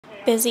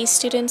Busy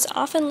students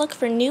often look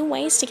for new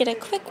ways to get a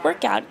quick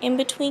workout in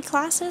between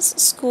classes,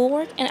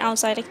 schoolwork, and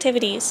outside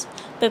activities.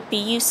 But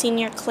BU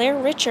senior Claire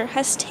Richer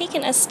has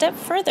taken a step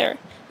further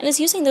and is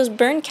using those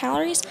burned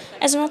calories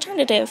as an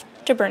alternative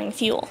to burning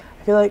fuel.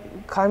 I feel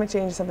like climate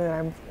change is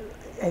something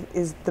that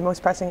is the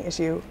most pressing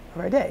issue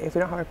of our day. If we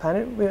don't have our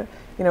planet,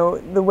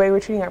 the way we're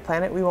treating our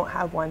planet, we won't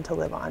have one to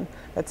live on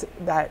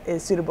that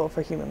is suitable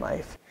for human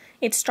life.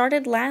 It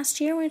started last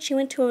year when she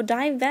went to a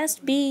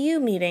Divest BU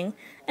meeting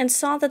and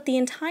saw that the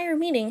entire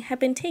meeting had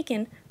been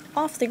taken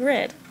off the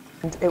grid.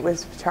 It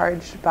was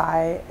charged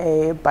by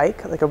a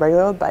bike, like a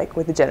regular old bike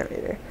with a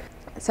generator.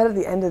 Said at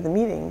the end of the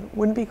meeting,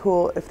 wouldn't it be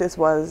cool if this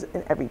was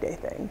an everyday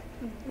thing?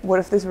 What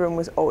if this room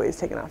was always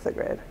taken off the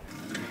grid?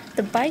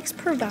 The bikes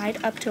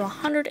provide up to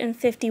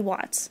 150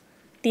 watts.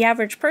 The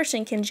average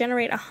person can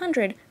generate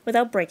 100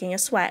 without breaking a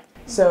sweat.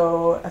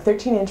 So a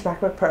 13-inch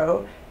MacBook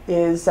Pro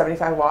is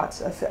 75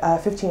 watts, a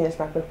 15-inch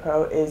MacBook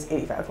Pro is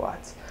 85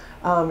 watts.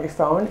 Your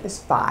phone is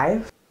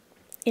 5.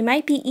 It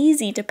might be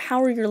easy to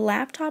power your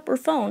laptop or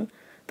phone,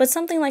 but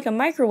something like a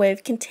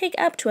microwave can take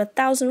up to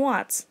 1,000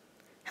 watts.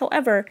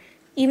 However,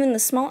 even the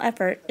small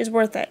effort is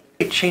worth it.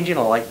 Changing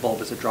a light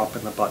bulb is a drop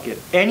in the bucket.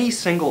 Any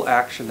single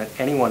action that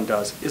anyone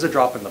does is a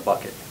drop in the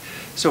bucket.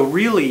 So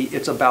really,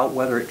 it's about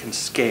whether it can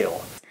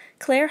scale.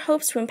 Claire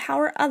hopes to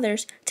empower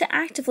others to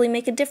actively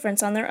make a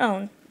difference on their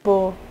own.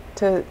 People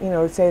to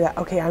say that,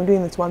 okay, I'm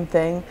doing this one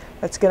thing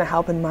that's going to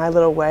help in my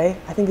little way,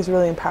 I think is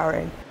really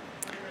empowering.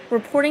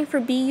 Reporting for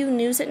BU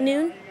News at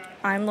Noon,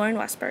 I'm Lauren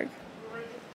Westberg.